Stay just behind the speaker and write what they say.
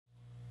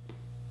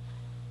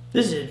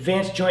This is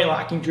Advanced Joint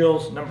Locking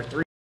Drills number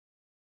 3.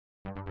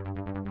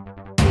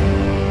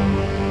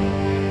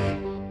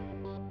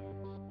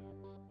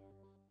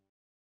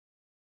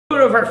 Go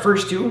over our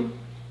first two,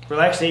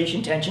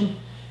 relaxation, tension,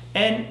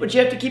 and what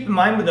you have to keep in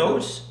mind with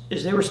those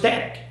is they were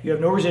static. You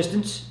have no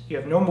resistance, you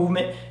have no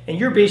movement, and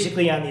you're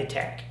basically on the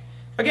attack.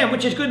 Again,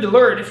 which is good to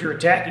learn if you're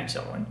attacking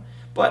someone,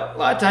 but a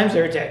lot of times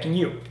they're attacking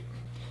you.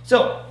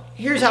 So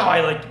here's how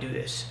I like to do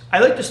this. I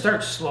like to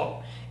start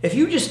slow. If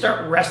you just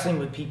start wrestling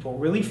with people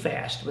really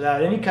fast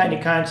without any kind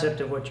of concept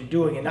of what you're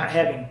doing and not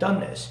having done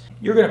this,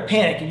 you're going to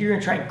panic and you're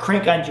going to try and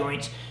crank on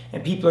joints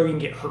and people are going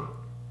to get hurt.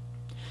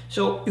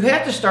 So you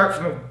have to start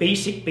from a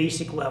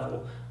basic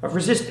level of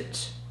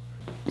resistance.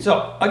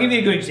 So I'll give you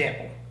a good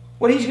example.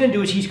 What he's going to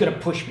do is he's going to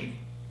push me.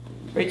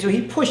 Right? So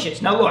he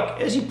pushes. Now look,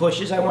 as he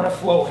pushes, I want to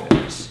flow into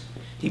this.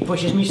 He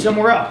pushes me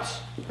somewhere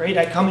else. Right?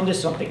 I come into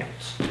something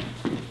else.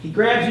 He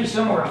grabs me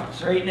somewhere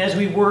else. Right? And as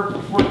we work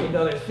into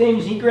other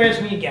things, he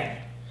grabs me again.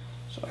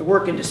 So I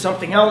work into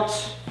something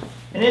else,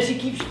 and as he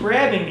keeps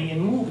grabbing me and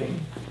moving,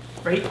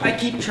 right, I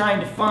keep trying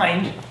to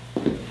find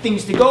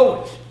things to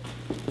go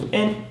with.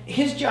 And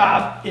his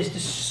job is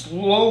to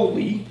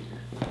slowly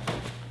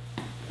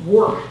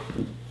work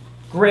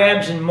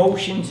grabs and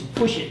motions and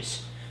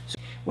pushes. So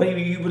what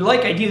you would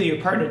like ideally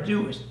your partner to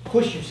do is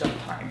push you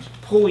sometimes,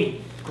 pull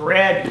you,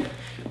 grab you,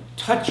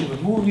 touch you,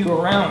 and move you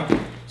around.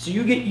 So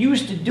you get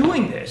used to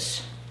doing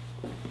this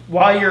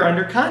while you're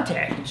under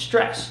contact and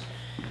stress.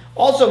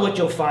 Also, what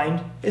you'll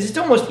find is it's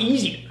almost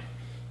easier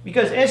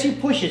because as he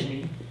pushes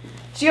me,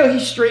 see how he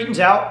straightens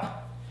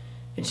out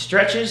and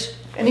stretches?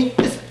 And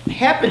this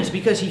happens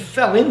because he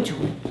fell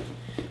into it,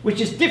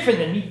 which is different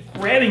than me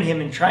grabbing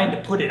him and trying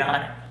to put it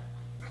on him.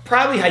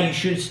 Probably how you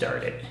should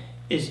start it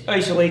is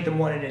isolate them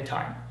one at a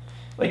time.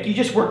 Like you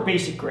just work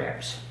basic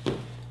grabs.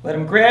 Let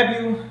him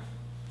grab you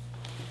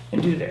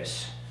and do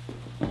this.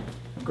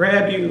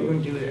 Grab you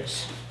and do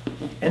this.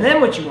 And then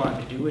what you want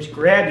to do is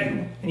grab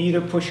you and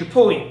either push or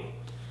pull you.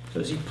 So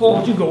as he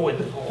pulls, you go with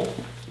the pull.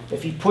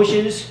 If he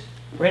pushes,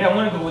 right, I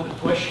want to go with the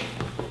push.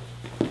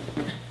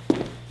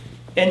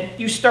 And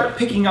you start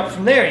picking up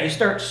from there. You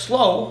start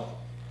slow,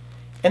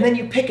 and then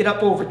you pick it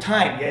up over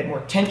time. You add more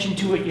tension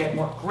to it, you add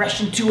more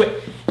aggression to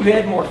it, you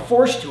add more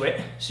force to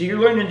it. So you're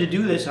learning to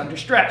do this under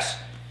stress.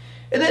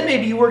 And then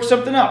maybe you work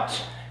something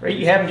else, right?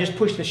 You have him just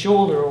push the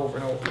shoulder over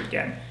and over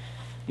again.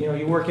 You know,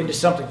 you work into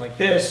something like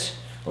this,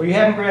 or you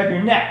have him grab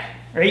your neck,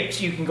 right?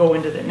 So you can go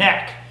into the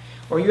neck.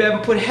 Or you have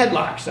them put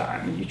headlocks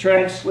on, and you try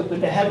and slip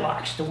into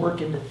headlocks to work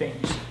into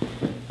things.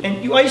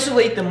 And you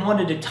isolate them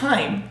one at a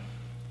time,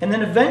 and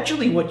then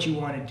eventually what you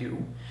want to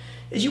do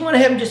is you want to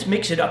have them just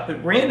mix it up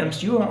at random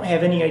so you don't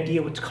have any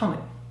idea what's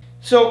coming.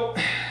 So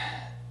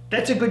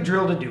that's a good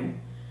drill to do.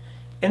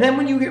 And then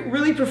when you get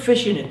really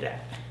proficient at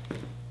that,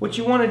 what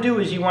you want to do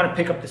is you want to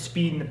pick up the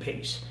speed and the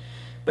pace.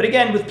 But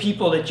again, with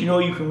people that you know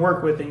you can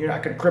work with and you're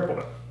not going to cripple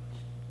them.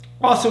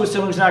 Also with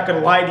someone who's not going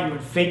to lie to you and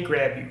fake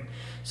grab you.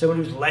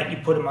 Someone who's letting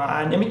you put them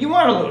on. I mean, you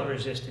want a little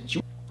resistance.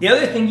 The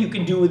other thing you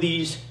can do with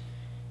these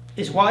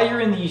is while you're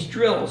in these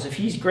drills, if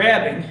he's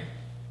grabbing,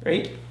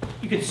 right,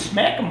 you can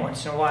smack him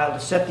once in a while to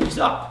set these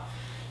up.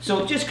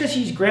 So just because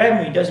he's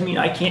grabbing me doesn't mean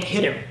I can't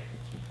hit him,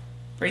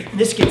 right? And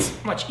this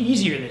gets much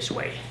easier this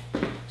way.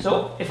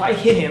 So if I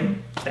hit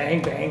him,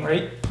 bang, bang,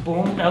 right,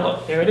 boom, now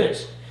look, there it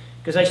is.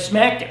 Because I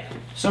smacked him.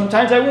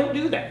 Sometimes I won't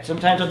do that.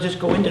 Sometimes I'll just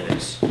go into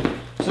this.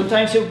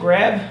 Sometimes he'll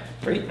grab,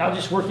 right, and I'll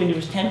just work into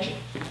his tension.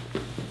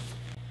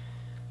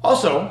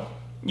 Also,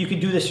 you could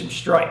do this from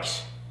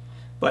strikes,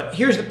 but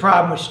here's the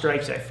problem with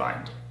strikes I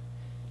find.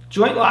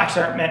 Joint locks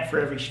aren't meant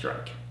for every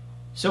strike.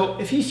 So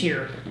if he's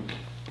here,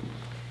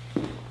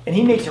 and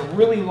he makes a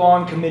really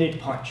long committed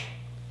punch,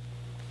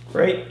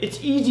 right?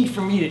 It's easy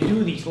for me to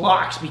do these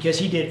locks because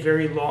he did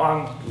very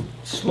long,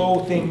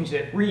 slow things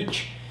at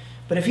reach.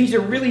 But if he's a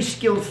really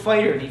skilled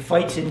fighter and he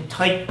fights in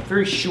tight,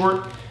 very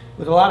short,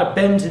 with a lot of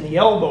bends in the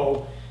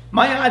elbow,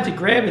 my odds of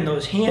grabbing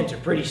those hands are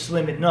pretty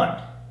slim and none.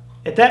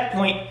 At that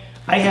point,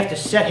 I have to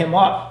set him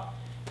up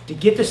to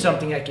get to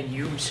something I can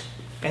use,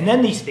 and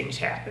then these things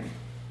happen.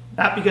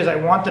 Not because I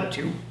want them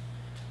to,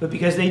 but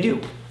because they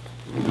do.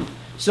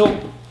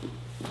 So,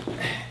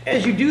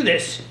 as you do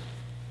this,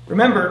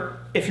 remember,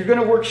 if you're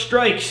going to work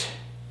strikes,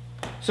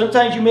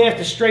 sometimes you may have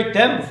to strike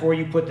them before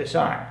you put this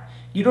on.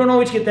 You don't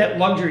always get that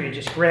luxury of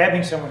just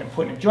grabbing someone and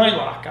putting a joint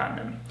lock on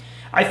them.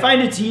 I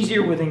find it's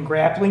easier within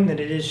grappling than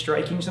it is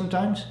striking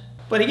sometimes.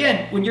 But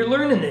again, when you're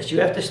learning this, you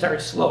have to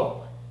start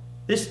slow.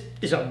 This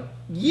is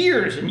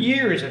years and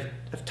years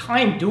of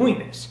time doing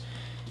this.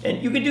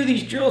 And you can do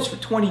these drills for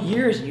 20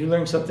 years and you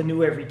learn something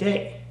new every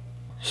day.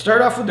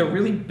 Start off with the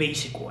really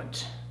basic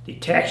ones. The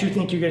attacks you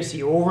think you're going to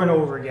see over and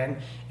over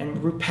again, and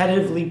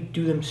repetitively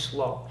do them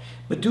slow.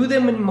 But do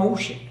them in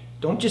motion.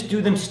 Don't just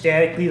do them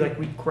statically like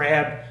we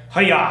grab,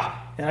 hi-yah,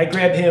 and I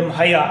grab him,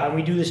 hi-yah, and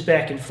we do this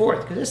back and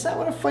forth, because that's not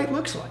what a fight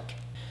looks like.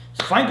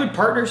 So find good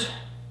partners,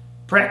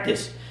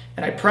 practice,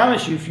 and I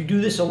promise you if you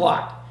do this a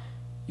lot,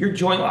 your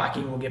joint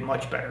locking will get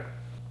much better.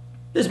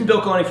 This has been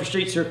Bill Coney for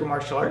Straight Circle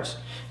Martial Arts.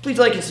 Please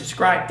like and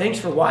subscribe. Thanks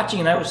for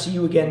watching, and I will see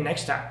you again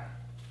next time.